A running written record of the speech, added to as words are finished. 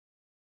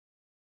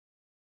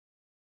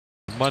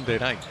Monday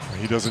night.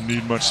 He doesn't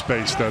need much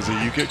space, does he?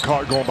 You get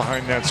caught going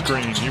behind that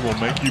screen, he will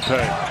make you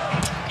pay.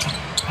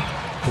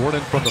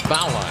 Gordon from the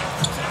foul line.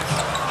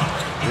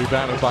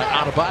 Rebounded by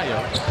Adebayo.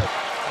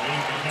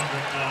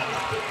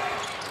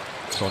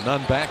 So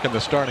none back in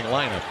the starting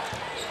lineup.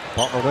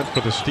 Butler went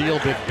for the steal,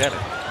 didn't get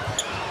it.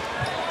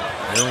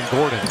 Aaron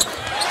Gordon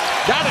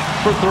got it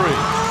for three.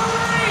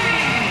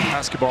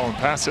 Basketball and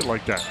pass it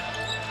like that.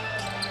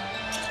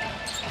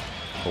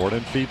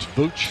 Gordon feeds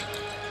Vooch.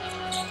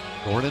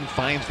 Gordon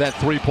finds that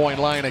three-point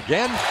line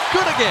again.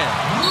 Good again.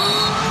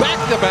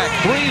 Back-to-back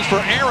threes for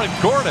Aaron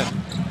Gordon.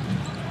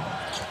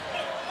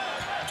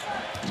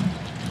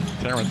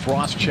 Terrence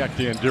Ross checked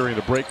in during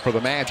the break for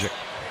the Magic.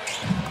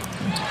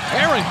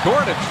 Aaron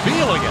Gordon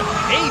feeling it.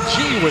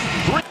 AG with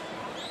three.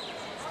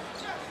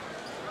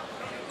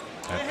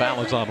 That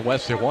foul is on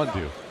Wes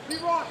Iwundu.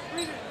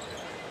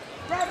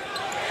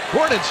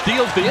 Gordon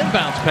steals the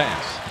inbounds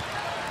pass.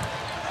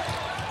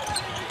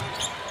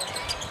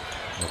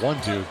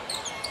 Iwundu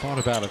thought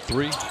about a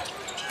three.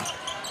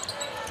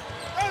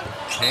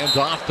 Hands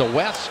off to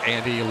Wes,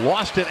 and he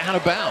lost it out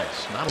of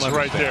bounds. Not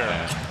right there.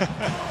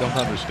 Don't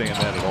understand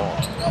that at all.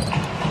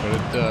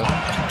 But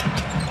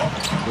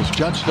it was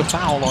judged a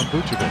foul on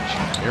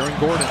Vucevic. Aaron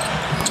Gordon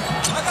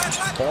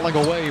falling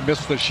away,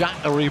 missed the shot,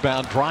 a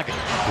rebound. Dragic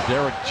to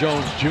Derek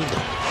Jones Jr.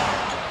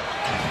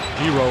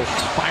 Hero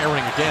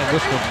firing again.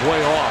 This one's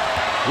way off.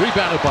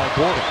 Rebounded by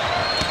Gordon.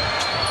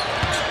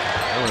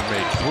 Aaron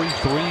made 3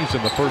 threes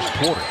in the first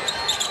quarter.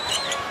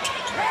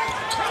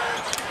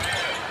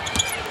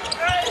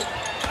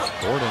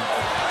 Gordon,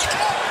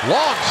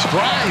 long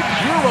stride,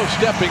 Euro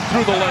stepping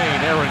through the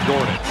lane. Aaron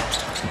Gordon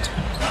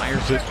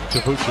fires it to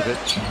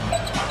Vucevic.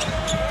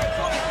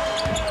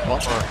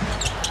 Butler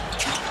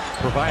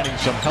providing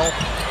some help.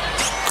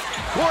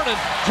 Gordon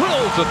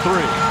drills a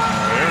three.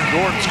 Aaron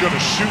Gordon's going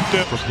to shoot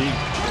that from deep.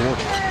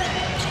 Gordon.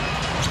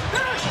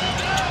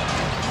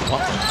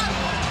 Butler,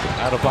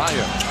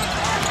 Adebayo.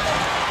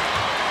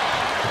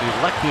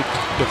 Elected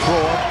to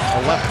throw up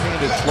a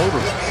left-handed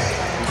floater.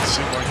 Didn't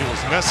seem like it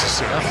was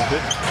necessary. No, it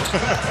didn't.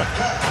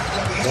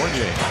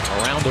 Fournier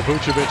around the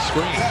Vucevic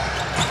screen.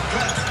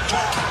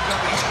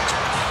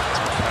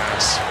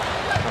 Pass.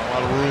 Got a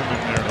lot of room in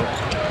there.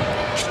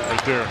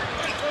 Right there.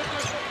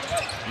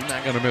 You're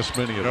not going to miss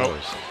many of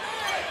those.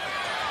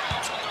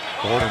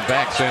 Gordon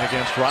backs in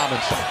against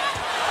Robinson.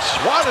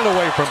 Swatted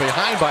away from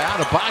behind by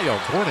Adebayo.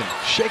 Gordon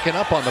shaken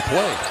up on the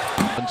play.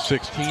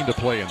 1:16 to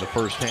play in the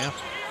first half.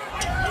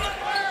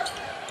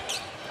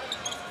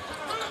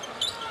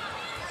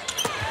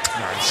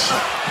 Nice.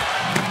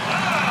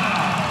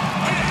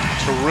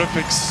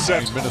 Terrific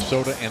set.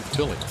 Minnesota and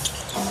Philly.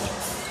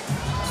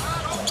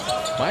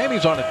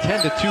 Miami's on a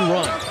 10-2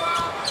 run.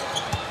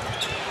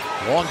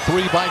 Long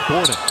three by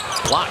Gordon.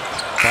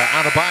 Blocked by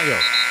Adebayo.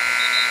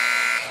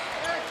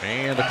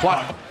 And the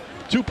clock.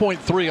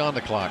 2.3 on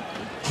the clock.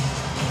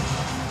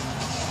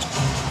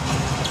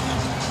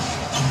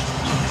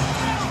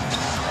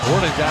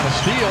 Gordon got a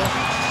steal.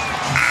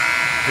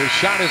 His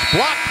shot is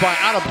blocked by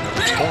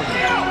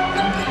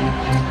Adebayo.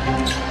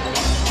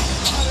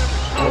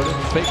 Gordon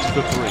fakes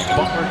the three.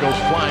 Butler goes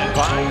flying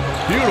by.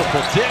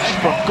 Beautiful dish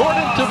from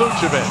Gordon to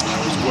Vucevic. That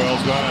was well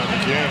done.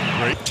 Again,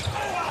 great.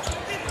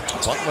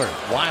 Butler,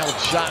 wild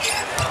shot.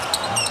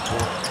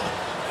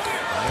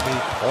 Miami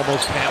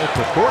almost out,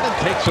 but Gordon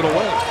takes it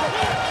away.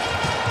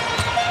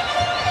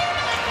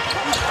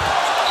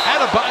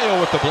 Adebayo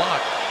with the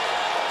block.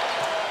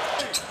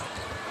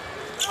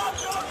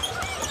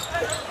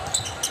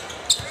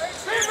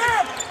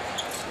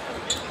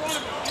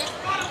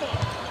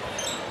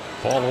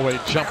 Fall away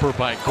jumper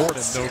by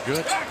Gordon, no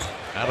good.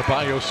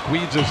 Adebayo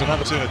squeezes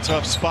another. It's in a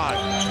tough spot,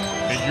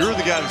 and you're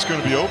the guy that's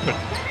going to be open.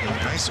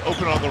 Nice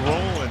open on the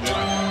roll, and then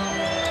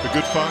a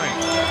good find.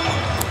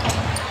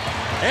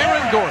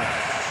 Aaron Gordon.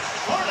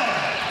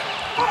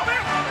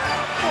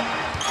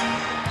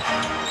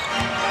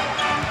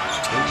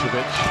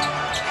 Vucevic,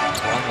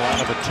 long line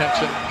of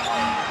attention.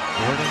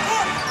 Gordon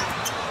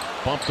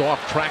bumped off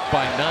track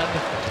by Nunn.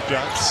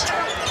 Guts.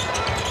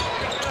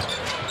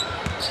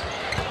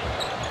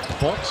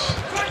 Fultz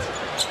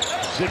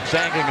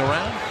zigzagging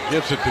around,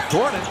 gives it to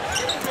Gordon.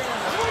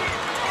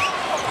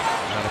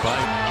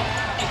 Adebayo.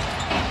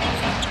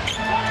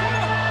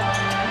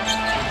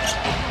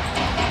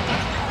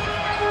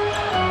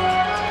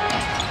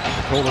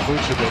 Nikola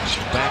Vucevic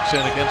backs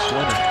in against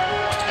Leonard.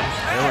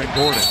 Aaron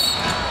Gordon.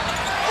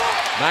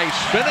 Nice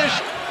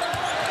finish.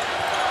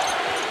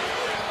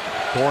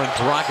 Goran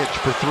Dragic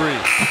for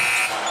three.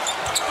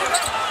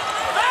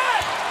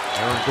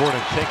 Aaron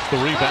Gordon takes the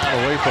rebound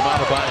away from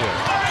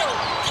Adebayo.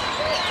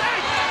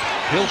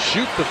 He'll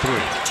shoot the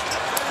three.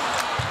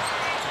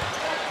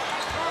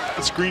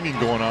 The screening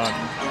going on.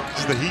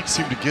 The Heat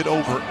seem to get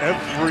over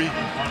every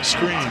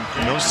screen.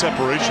 No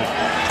separation.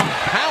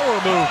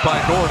 Power move by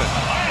Gordon.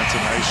 That's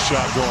a nice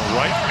shot going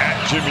right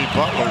at Jimmy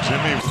Butler.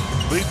 Jimmy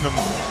leading them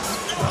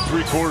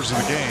 3/4 of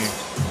the game.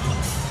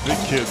 Big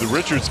kid. The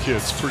Richards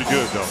kid's pretty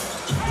good, though.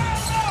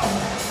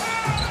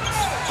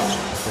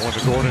 Going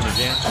to Gordon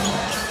again.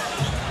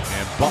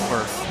 And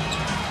Butler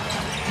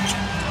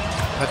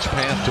Touch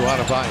pass to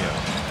Adebayo.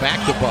 Back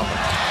to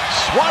Butler.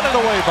 Swatted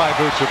away by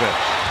Vucevic.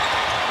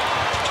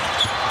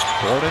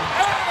 Gordon.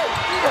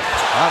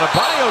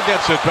 Adebayo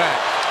gets it back.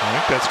 I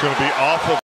think that's going to be off of